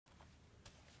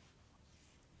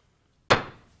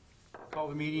Call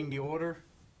the meeting to order.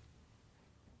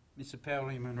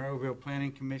 Municipality of Monroeville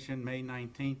Planning Commission, May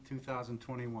 19th,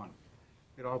 2021.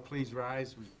 Could all please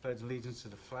rise. We pledge allegiance to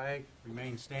the flag.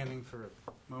 Remain standing for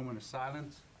a moment of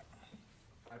silence.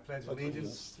 I pledge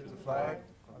allegiance to the flag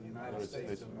of the United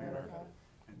States of America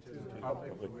and to the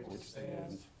republic for which it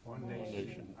stands, one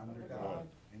nation, under God,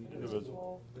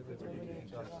 indivisible, with liberty and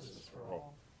justice for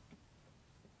all.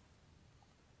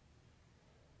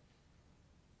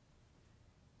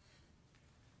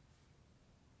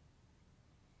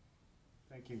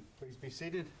 Thank you. Please be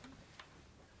seated.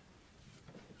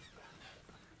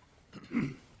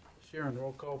 Sharon,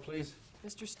 roll call, please.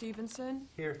 Mr. Stevenson?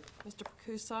 Here. Mr.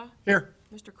 Pacusa? Here.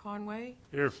 Mr. Conway?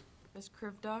 Here. Ms.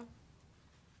 Krivda?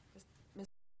 Ms.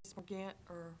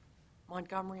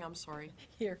 Montgomery, I'm sorry.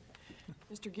 Here.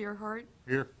 Mr. Gearhart?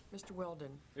 Here. Mr.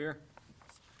 Weldon? Here.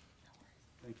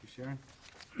 Thank you, Sharon.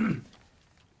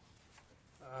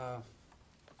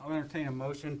 I'll entertain a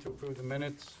motion to approve the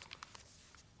minutes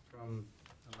from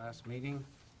the last meeting.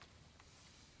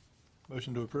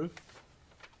 Motion to approve.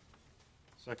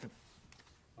 Second.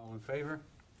 All in favor?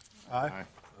 Aye.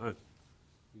 Aye.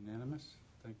 Unanimous.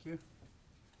 Thank you.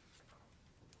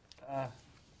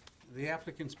 The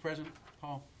applicant's present,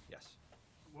 Paul? Yes.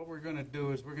 What we're going to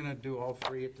do is we're going to do all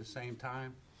three at the same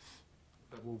time,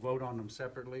 but we'll vote on them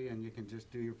separately, and you can just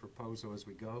do your proposal as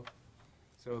we go.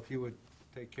 So if you would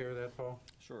take care of that, Paul?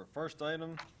 Sure. First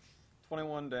item,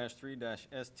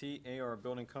 21-3-ST AR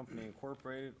Building Company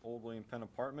Incorporated, Old William Penn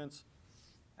Apartments.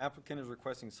 Applicant is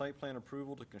requesting site plan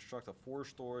approval to construct a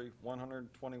 4-story,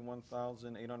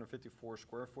 121,854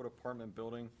 square foot apartment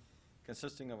building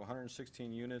consisting of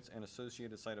 116 units and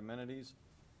associated site amenities.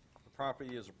 The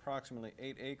property is approximately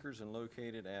 8 acres and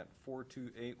located at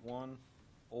 4281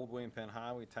 Old William Penn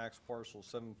Highway, tax parcel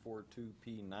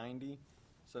 742P90,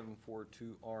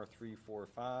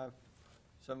 742R345,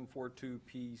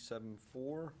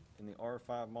 742P74 in the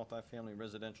R5 multifamily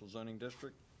residential zoning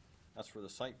district. That's for the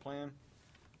site plan.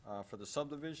 For the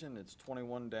subdivision, it's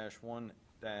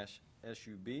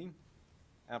 21-1-SUB.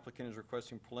 Applicant is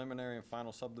requesting preliminary and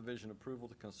final subdivision approval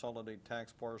to consolidate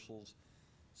tax parcels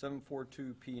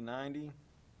 742P90,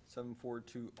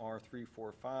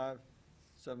 742R345,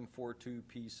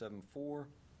 742P74.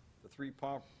 The three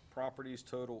properties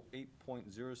total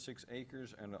 8.06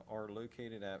 acres and are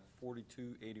located at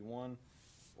 4281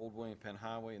 Old William Penn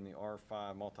Highway in the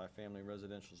R5 multifamily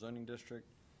residential zoning district.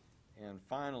 And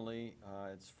finally,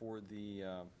 it's for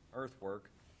the earthwork,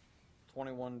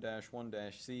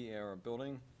 21-1-C AR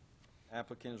building.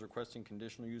 Applicant is requesting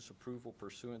conditional use approval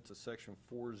pursuant to section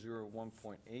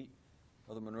 401.8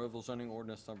 of the Monroeville zoning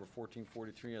ordinance number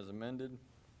 1443 as amended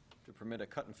to permit a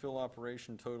cut and fill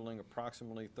operation totaling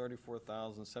approximately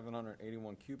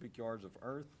 34,781 cubic yards of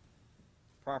earth.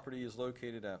 Property is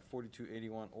located at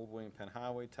 4281 Old William Penn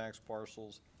Highway, tax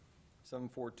parcels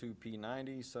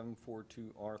 742P90,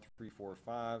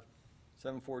 742R345,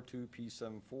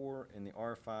 742P74 in the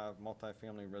R5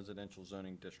 multifamily residential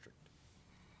zoning district.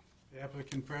 The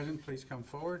applicant present, please come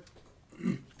forward.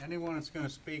 Anyone that's going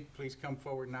to speak, please come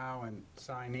forward now and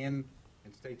sign in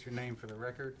and state your name for the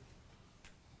record.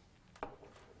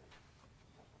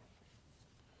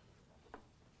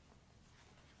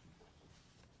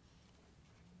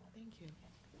 Thank you.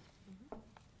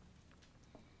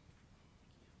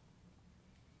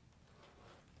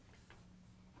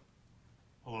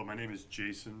 Hello, my name is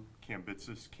Jason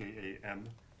Kambitsis,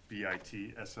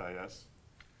 K-A-M-B-I-T-S-I-S.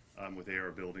 I'm with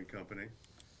AR Building Company.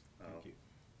 Thank you.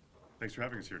 Thanks for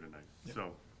having us here tonight. Yep.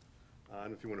 So, I don't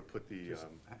know if you want to put the... Just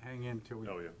hang in till we,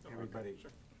 oh, yeah. everybody. Okay,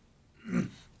 sure.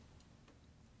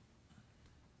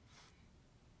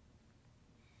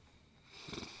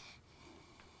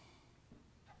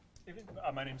 Evening.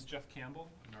 My name is Jeff Campbell.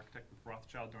 I'm an architect with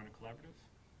Rothschild Dorn Collaborative.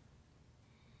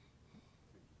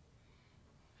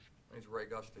 My name's Ray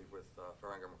Gusty with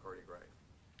Farranger McCarty Gray.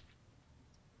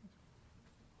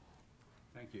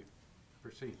 Thank you.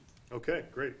 Proceed. Okay,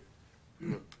 great.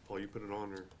 Paul, you put it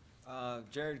on, or?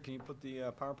 Jared, can you put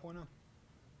the PowerPoint on?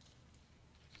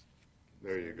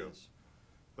 There you go.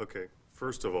 Okay,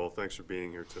 first of all, thanks for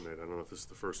being here tonight. I don't know if this is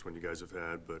the first one you guys have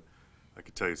had, but I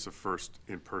could tell you it's the first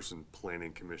in-person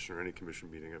planning commission or any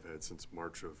commission meeting I've had since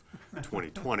March of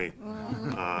 2020.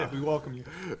 We welcome you.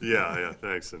 Yeah,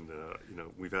 thanks. And, you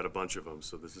know, we've had a bunch of them,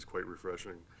 so this is quite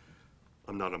refreshing.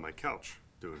 I'm not on my couch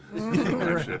doing this. So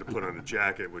I actually had to put on a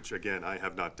jacket, which, again, I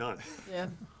have not done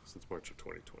since March of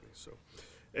 2020. So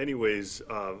anyways,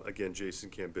 again, Jason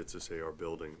Kambitsis, AR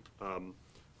Building. We're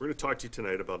going to talk to you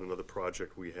tonight about another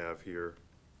project we have here.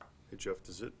 Hey, Jeff,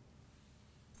 does it?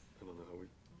 I don't know how we...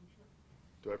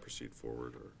 Do I proceed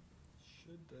forward, or?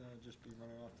 Should just be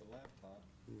running off the laptop.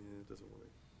 Yeah, it doesn't want to.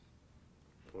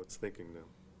 Well, it's thinking now.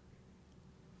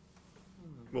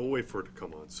 Well, we'll wait for it to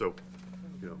come on. So,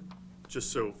 you know,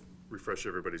 just so refresh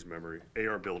everybody's memory,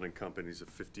 AR Building Company is a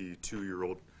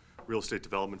 52-year-old real estate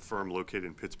development firm located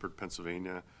in Pittsburgh,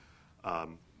 Pennsylvania.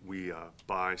 We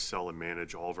buy, sell, and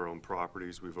manage all of our own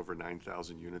properties. We have over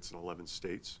 9,000 units in 11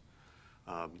 states.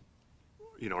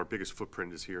 You know, our biggest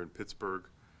footprint is here in Pittsburgh.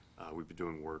 We've been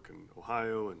doing work in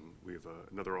Ohio, and we have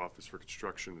another office for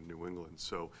construction in New England.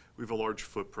 So we have a large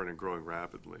footprint and growing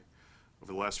rapidly.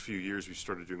 Over the last few years, we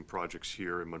started doing projects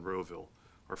here in Monroeville.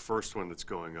 Our first one that's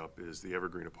going up is the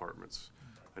Evergreen Apartments.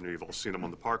 I know you've all seen them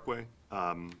on the Parkway,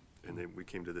 and then we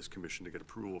came to this commission to get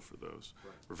approval for those.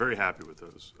 Right. We're very happy with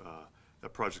those.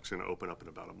 That project's going to open up in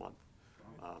about a month.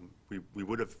 We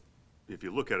would have, if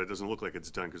you look at it, it doesn't look like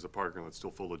it's done because the parking lot's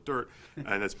still full of dirt,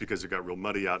 and that's because it got real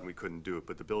muddy out and we couldn't do it.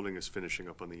 But the building is finishing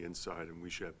up on the inside, and we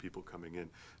should have people coming in.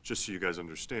 Just so you guys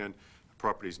understand, the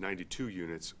property's 92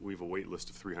 units. We have a wait list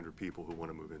of 300 people who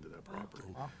want to move into that property.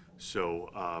 So,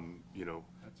 you know,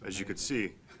 as you can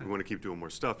see, we want to keep doing more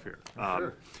stuff here.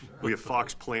 We have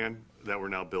Fox Plan that we're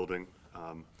now building,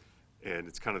 and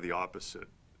it's kind of the opposite.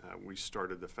 We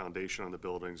started the foundation on the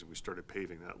buildings, and we started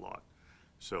paving that lot.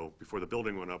 So before the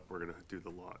building went up, we're going to do the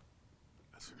lot,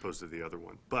 as opposed to the other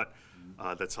one. But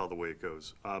that's how the way it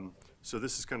goes. So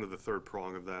this is kind of the third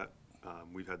prong of that.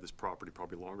 We've had this property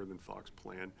probably longer than Fox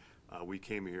Plan. We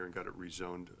came here and got it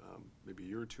rezoned maybe a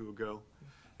year or two ago.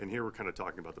 And here we're kind of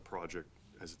talking about the project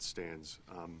as it stands.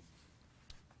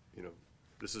 You know,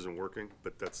 this isn't working,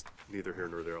 but that's neither here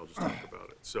nor there. I'll just talk about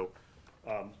it. So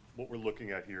what we're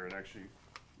looking at here, and actually,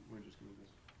 let me just move this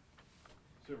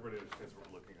so everybody understands what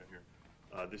we're looking at here.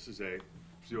 This is is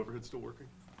the overhead still working?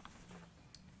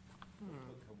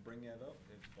 He'll bring that up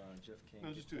if Jeff can't.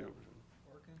 No, just do the that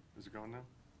overhead. working. Is it going now?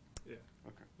 Yeah.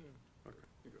 Okay. Yeah. Okay.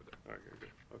 You go there. All right, good.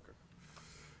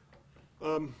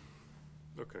 Okay.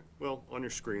 Okay. Well, on your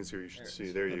screens here, you should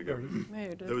see. There you go.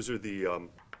 There it is. Those are the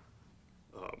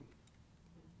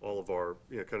all of our,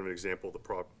 you know, kind of an example of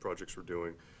the projects we're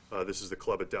doing. This is the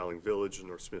club at Dowling Village in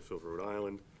North Smithfield, Rhode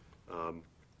Island.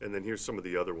 And then here's some of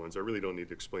the other ones. I really don't need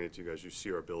to explain it to you guys. You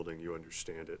see our building, you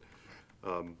understand it.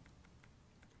 And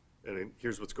then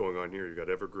here's what's going on here. You've got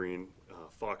Evergreen,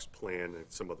 Fox Plan, and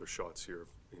some other shots here,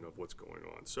 you know, of what's going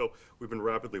on. So we've been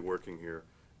rapidly working here,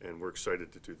 and we're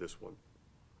excited to do this one.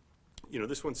 You know,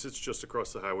 this one sits just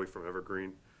across the highway from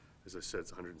Evergreen. As I said,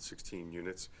 it's 116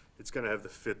 units. It's going to have the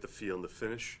fit, the feel, and the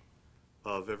finish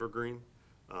of Evergreen.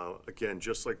 Again,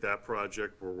 just like that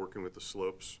project, we're working with the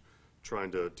slopes,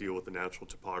 trying to deal with the natural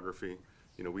topography.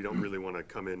 You know, we don't really want to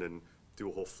come in and do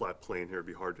a whole flat plane here. It'd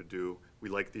be hard to do. We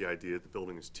like the idea that the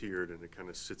building is tiered and it kind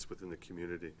of sits within the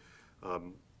community.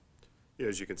 You know,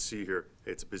 as you can see here,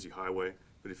 hey, it's a busy highway,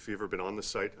 but if you've ever been on the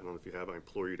site, I don't know if you have, I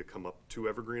implore you to come up to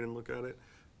Evergreen and look at it.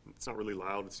 It's not really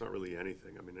loud. It's not really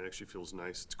anything. I mean, it actually feels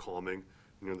nice. It's calming.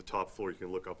 When you're on the top floor, you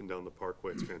can look up and down the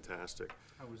parkway. It's fantastic.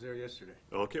 I was there yesterday.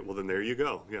 Okay, well then there you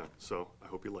go. Yeah, so I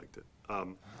hope you liked it.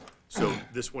 So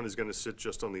this one is going to sit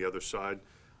just on the other side.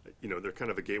 You know, they're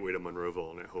kind of a gateway to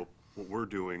Monroeville, and I hope what we're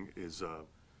doing is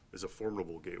a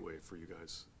formidable gateway for you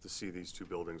guys to see these two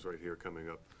buildings right here coming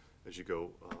up as you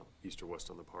go east or west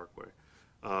on the Parkway.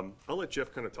 I'll let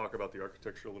Jeff kind of talk about the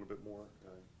architecture a little bit more,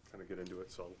 kind of get into it,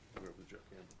 so I'll go over to Jeff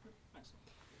Campbell. Nice.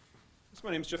 So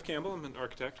my name is Jeff Campbell. I'm an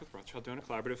architect with Rothschild Donor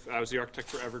Collaborative. I was the architect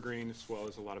for Evergreen as well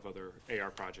as a lot of other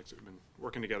AR projects that we've been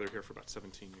working together here for about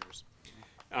 17 years.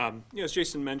 You know, as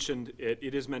Jason mentioned,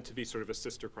 it is meant to be sort of a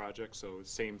sister project, so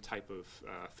same type of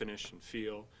finish and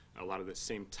feel, a lot of the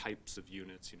same types of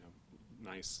units, you know,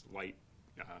 nice light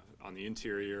on the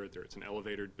interior. It's an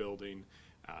elevated building.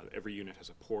 Every unit has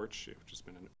a porch, which has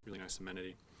been a really nice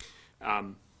amenity.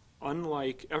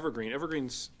 Unlike Evergreen,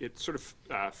 it sort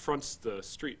of fronts the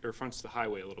street or fronts the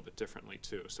highway a little bit differently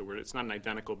too. So it's not an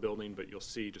identical building, but you'll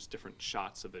see just different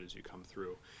shots of it as you come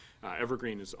through.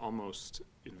 Evergreen is almost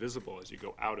invisible as you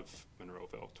go out of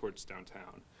Monroeville towards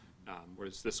downtown,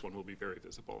 whereas this one will be very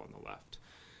visible on the left.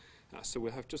 So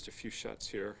we'll have just a few shots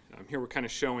here. Here we're kind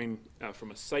of showing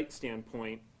from a site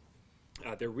standpoint.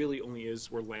 There really only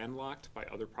we're landlocked by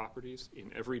other properties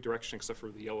in every direction except for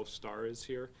the yellow star is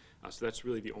here. So that's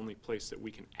really the only place that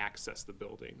we can access the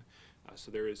building.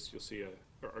 So there is, you'll see,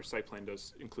 our site plan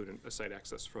does include a site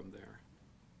access from there.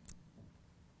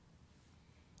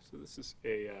 So this is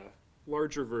a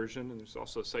larger version, and there's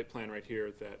also a site plan right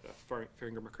here that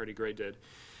Faringer McCarty Gray did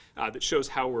that shows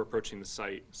how we're approaching the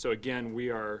site. So again,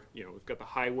 we've got the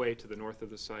highway to the north of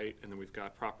the site, and then we've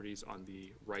got properties on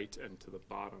the right and to the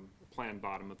bottom, planned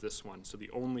bottom of this one. So the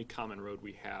only common road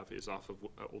we have is off of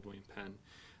Old William Penn.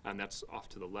 and that's off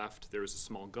to the left. There is a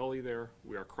small gully there.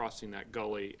 We are crossing that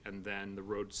gully, and then the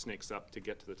road snakes up to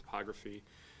get to the topography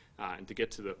and to get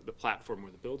to the platform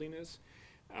where the building is.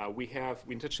 We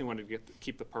intentionally wanted to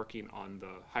keep the parking on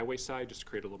the highway side, just to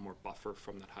create a little more buffer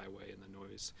from that highway and the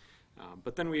noise.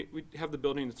 But then we have the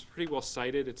building, it's pretty well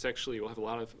sited. It's actually, we'll have a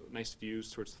lot of nice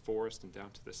views towards the forest and down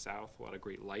to the south, a lot of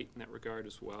great light in that regard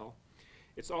as well.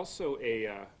 It's also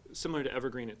similar to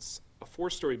Evergreen, it's a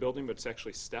 4-story building, but it's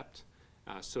actually stepped.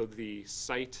 So the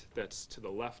site that's to the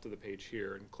left of the page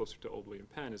here and closer to Old William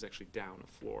Penn is actually down a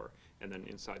floor, and then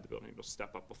inside the building it'll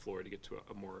step up a floor to get to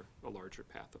a larger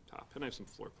path up top. And I have some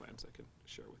floor plans I can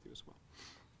share with you as well.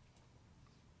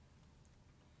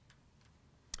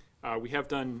 We have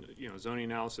done zoning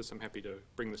analysis. I'm happy to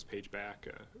bring this page back,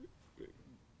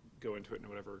 go into it in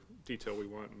whatever detail we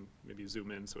want, and maybe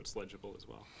zoom in so it's legible as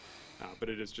well. But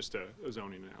it is just a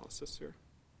zoning analysis here.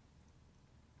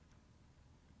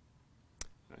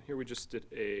 Here we just did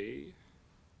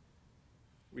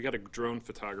we got a drone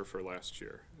photographer last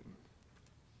year, and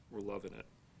we're loving it.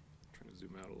 I'm trying to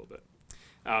zoom out a little bit.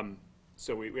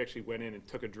 So we actually went in and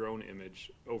took a drone image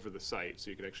over the site,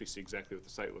 so you could actually see exactly what the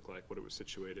site looked like, what it was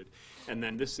situated. And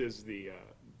then this is the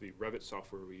Revit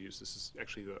software we use. This is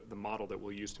actually the model that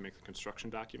we'll use to make the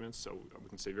construction documents, so we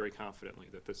can say very confidently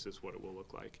that this is what it will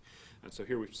look like. And so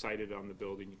here we've sited on the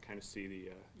building. You kind of see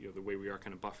the way we are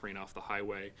kind of buffering off the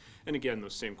highway. And again,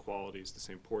 those same qualities, the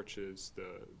same porches,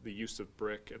 the use of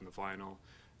brick and the vinyl.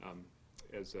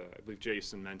 As I believe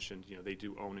Jason mentioned, they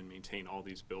do own and maintain all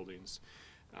these buildings.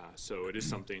 So it is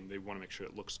something they want to make sure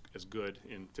it looks as good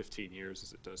in 15 years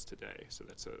as it does today. So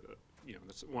that's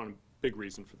that's one big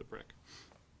reason for the brick.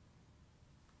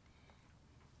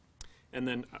 And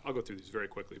then I'll go through these very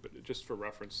quickly, but just for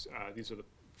reference, these are the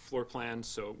floor plans.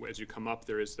 So as you come up,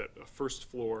 there is that first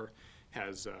floor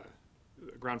has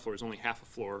the ground floor is only half a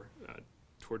floor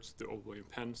towards the Old William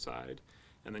Penn side,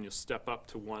 and then you'll step up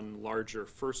to one larger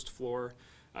first floor.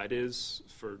 It is,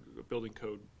 for building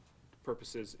code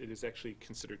purposes, it is actually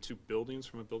considered 2 buildings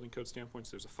from a building code standpoint.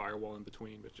 So there's a firewall in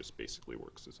between that just basically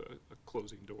works as a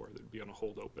closing door that would be on a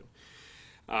hold open.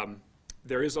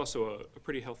 There is also a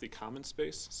pretty healthy common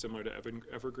space, similar to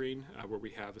Evergreen, where we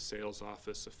have a sales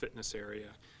office, a fitness area,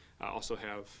 also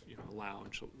have a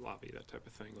lounge, a lobby, that type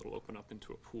of thing that'll open up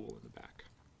into a pool in the back.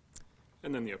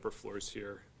 And then the upper floors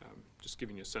here, just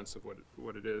giving you a sense of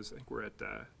what it is. I think we're at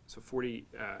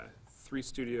 43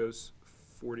 studios,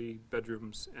 40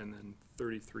 bedrooms, and then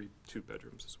 33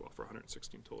 2-bedrooms as well, for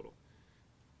 116 total.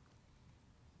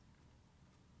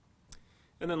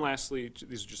 And then lastly,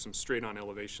 these are just some straight-on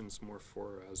elevations, more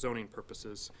for zoning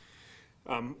purposes.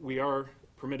 We are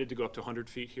permitted to go up to 100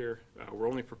 feet here. We're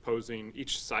only proposing,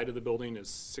 each side of the building is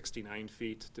 69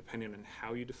 feet, depending on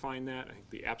how you define that. I think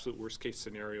the absolute worst-case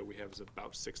scenario we have is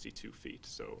about 62 feet.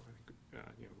 So I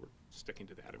think we're sticking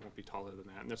to that. It won't be taller than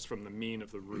that. And that's from the mean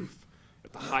of the roof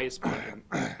at the highest point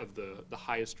of the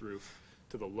highest roof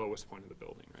to the lowest point of the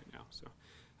building right now. So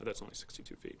that's only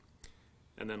 62 feet.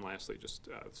 And then lastly, just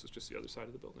this is just the other side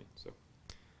of the building. So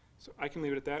I can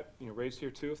leave it at that. Ray's here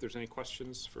too if there's any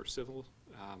questions for civil.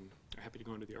 I'm happy to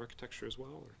go into the architecture as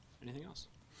well, or anything else.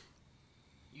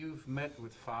 You've met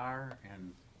with fire,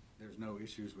 and there's no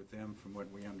issues with them from what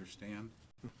we understand.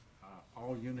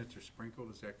 All units are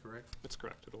sprinkled, is that correct? That's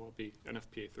correct. It'll all be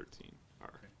NFPA 13.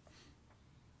 Okay.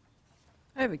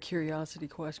 I have a curiosity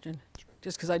question,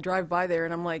 just because I drive by there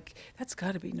and I'm like, that's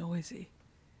got to be noisy.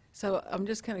 So I'm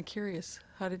just kind of curious,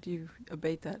 how did you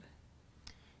abate that?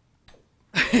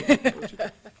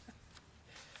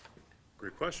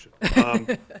 Great question.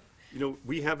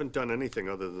 We haven't done anything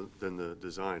other than the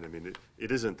design. I mean,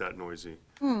 it isn't that noisy.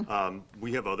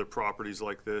 We have other properties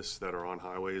like this that are on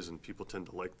highways, and people tend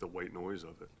to like the white noise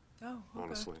of it, Oh, okay.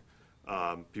 honestly.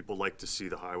 People like to see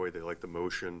the highway. They like the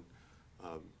motion.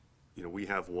 We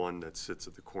have one that sits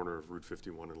at the corner of Route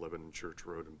 51 and Lebanon Church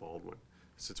Road in Baldwin.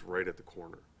 It sits right at the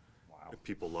corner. Wow. And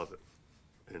people love it.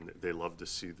 And they love to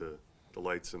see the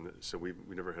lights, and so we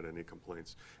never had any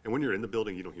complaints. And when you're in the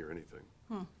building, you don't hear anything.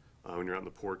 When you're out on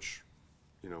the porch,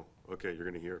 okay, you're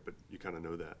going to hear it, but you kind of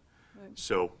know that. Right.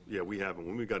 So, yeah, we have. And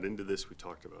when we got into this, we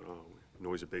talked about,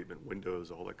 noise abatement,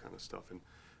 windows, all that kind of stuff, and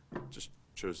just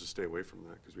chose to stay away from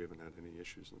that because we haven't had any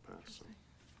issues in the past. So,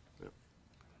 yeah.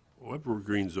 Well,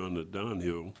 Evergreen's on the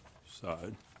downhill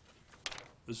side.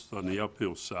 This is on the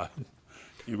uphill side.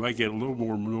 You might get a little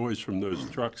more noise from those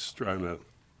trucks trying to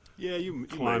Yeah, you might,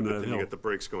 climb but that then you hill. get the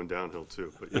brakes going downhill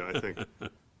too. But yeah,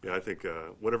 I think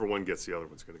whatever one gets, the other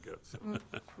one's going to get. So,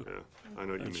 yeah, I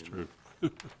know what you mean. That's true.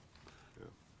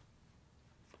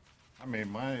 I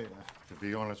mean, to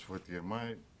be honest with you,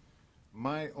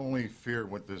 my only fear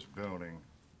with this building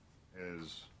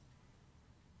is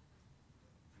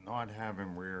not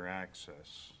having rear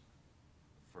access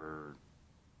for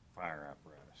fire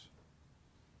apparatus,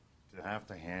 to have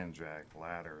to hand jack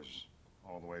ladders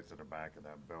all the way to the back of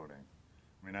that building,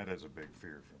 I mean, that is a big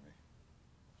fear for me.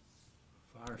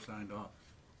 Fire signed off.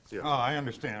 Oh, Yeah, I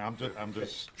understand,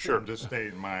 Sure. I'm just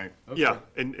stating my, yeah,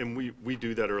 and we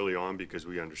do that early on because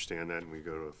we understand that, and we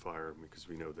go to a fire, because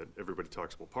we know that everybody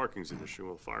talks about parking's an issue,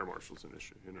 well, fire marshal's an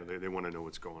issue, you know, they want to know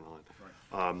what's going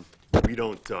on. We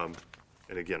don't,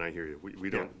 and again, I hear you, we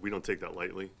don't take that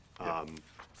lightly.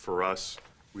 For us,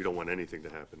 we don't want anything to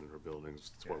happen in our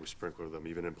buildings, that's why we sprinkler them,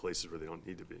 even in places where they don't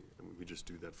need to be. I mean, we just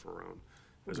do that for our own,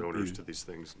 as owners to these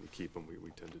things, and we keep them,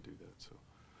 we tend to do that, so.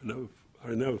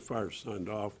 I know fire signed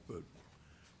off, but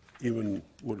even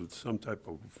would some type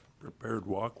of repaired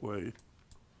walkway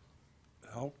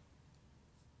help,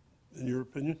 in your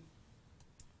opinion?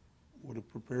 Would a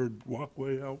prepared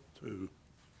walkway help to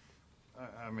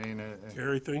I mean,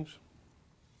 carry things?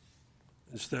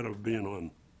 Instead of being on,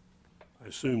 I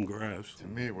assume, grass? to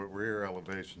me, with rear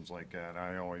elevations like that,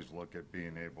 I always look at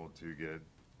being able to get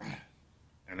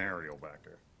an aerial back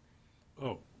there.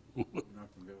 Oh, You're not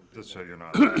gonna be able to do Just that. so you're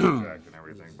not jacked and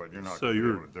everything, but you're not So gonna be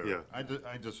you're- able to do it.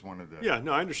 I just wanted to. Yeah,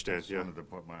 no, I understand, Just yeah, wanted to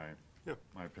put my Yeah.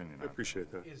 opinion I out. appreciate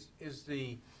that. Is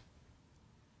the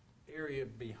area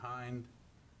behind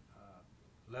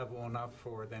level enough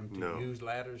for them No. to use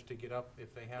ladders to get up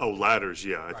if they have? Oh, to? ladders,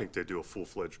 yeah, I think Right. they do a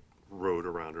full-fledged road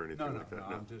around or No, anything no, like no, that,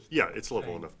 I'm just. Yeah, it's level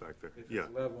saying enough back there, If yeah.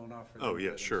 it's level enough for Oh, them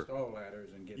yeah, to sure. install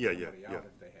ladders and get Yeah, yeah, somebody yeah. out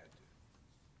if they had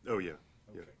to. Oh, yeah,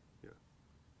 yeah, Okay. yeah.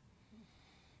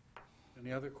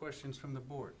 Any other questions from the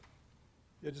board?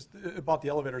 Yeah, just about the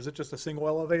elevator, is it just a single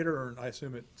elevator, or I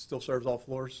assume it still serves all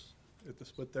floors at the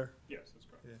split there? Yes, that's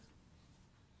correct.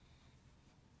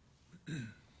 Yeah.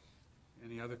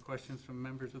 Any other questions from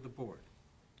members of the board?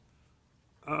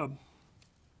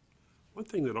 one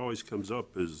thing that always comes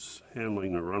up is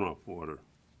handling the runoff water.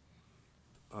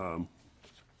 I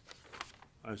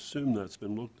assume that's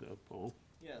been looked at, Paul.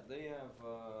 Yeah, they have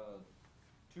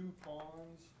 2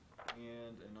 ponds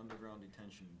and an underground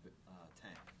detention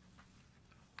tank.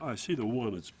 I see the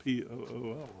one, it's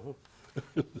POOL,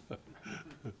 huh?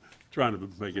 Trying to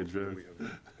make a joke.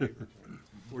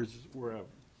 Where at?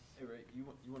 Hey, Ray, you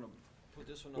want to put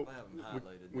this one up? I have them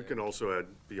highlighted We there. can also add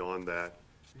beyond that,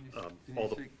 all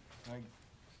the, Can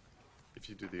if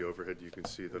you do the overhead, you can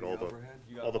see that the all the, overhead?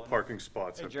 You got all the one? parking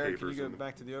spots Hey, have Jared, can you pavers go in them.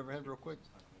 back to the overhead real quick?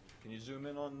 Can you zoom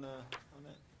in on that?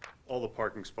 All the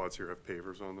parking spots here have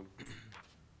pavers on them,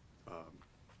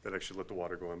 that actually let the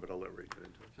water go in, but I'll let Ray get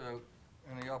into it. So,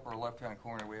 in the upper left-hand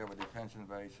corner, we have a detention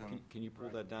basin. Can you pull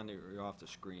that down there? You're off the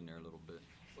screen there a little bit.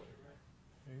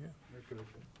 There you go. You're good.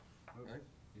 Okay.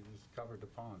 You just covered the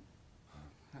pond.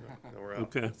 Now we're out.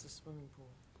 Okay. It's a swimming pool.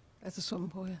 That's a swimming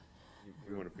pool, yeah.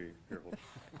 We want to be, here,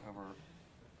 Over-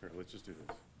 let's just do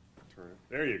this. Turn it,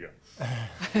 there you go.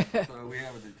 So we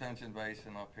have a detention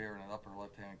basin up here in the upper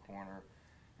left-hand corner,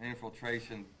 an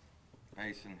infiltration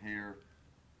basin here.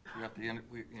 We have to,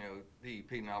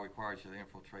 DEP now requires you to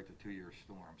infiltrate the 2-year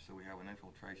storm, so we have an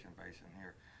infiltration basin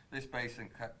here. This basin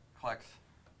collects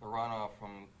the runoff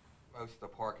from most of the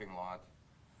parking lot.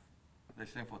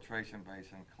 This infiltration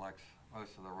basin collects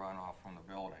most of the runoff from the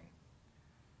building.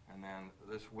 And then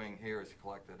this wing here is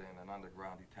collected in an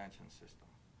underground detention system.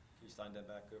 Can you slide that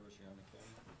back over so you're on the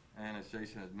camera? And as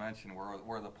Jason had mentioned,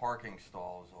 where the parking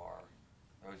stalls are,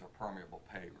 those are permeable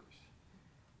pavers.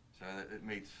 So that it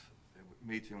meets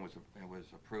and was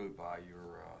approved by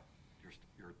your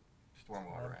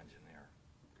stormwater engineer.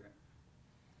 Okay.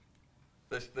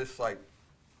 This site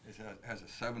has a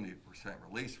 70%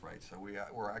 release rate, so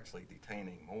we're actually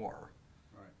detaining more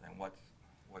Right. than what's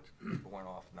going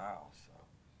off now, so.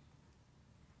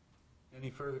 Any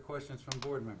further questions from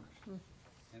board members?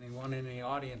 Anyone in the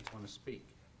audience want to speak?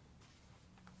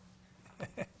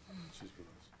 She's with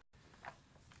us.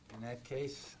 In that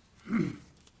case,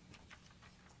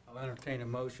 I'll entertain a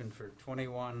motion for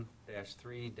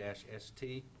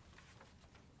 21-3-ST.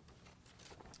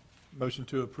 Motion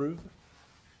to approve?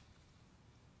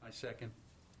 I second.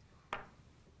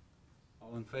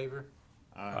 All in favor?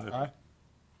 Aye.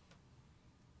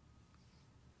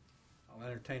 I'll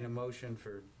entertain a motion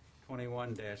for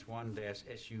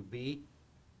 21-1-SUB.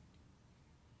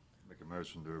 Make a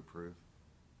motion to approve.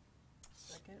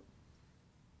 Second.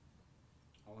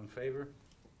 All in favor?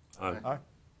 Aye. Aye.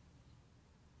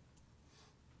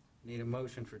 Need a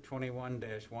motion for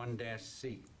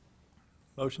 21-1-C.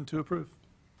 Motion to approve?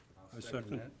 I'll I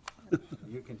second. that.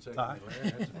 You can second Aye. it,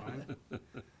 Larry, that's fine.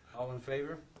 All in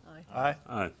favor? Aye. Aye.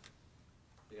 Aye.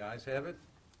 The ayes have it.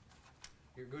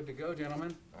 You're good to go,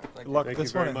 gentlemen. Thank Good you. luck Thank with you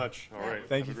this very one. much. All right.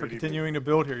 Thank Have you a for great evening. continuing to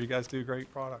build here. You guys do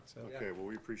great products, so. Okay, well,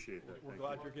 we appreciate that. We're Thank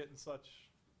glad you. you're getting such,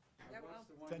 What's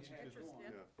the one Attention you had to going Yeah,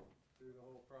 through the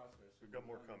whole process? We've got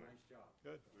more You've done a coming. Nice job.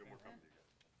 good, we got more coming to you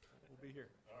guys. we'll be here.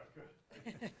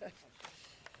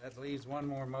 That leaves one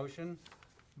more motion.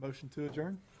 Motion to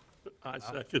adjourn? I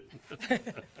second.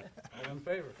 All in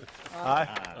favor? Aye.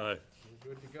 Aye.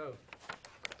 We're good to go.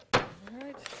 All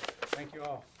right. Thank you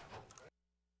all.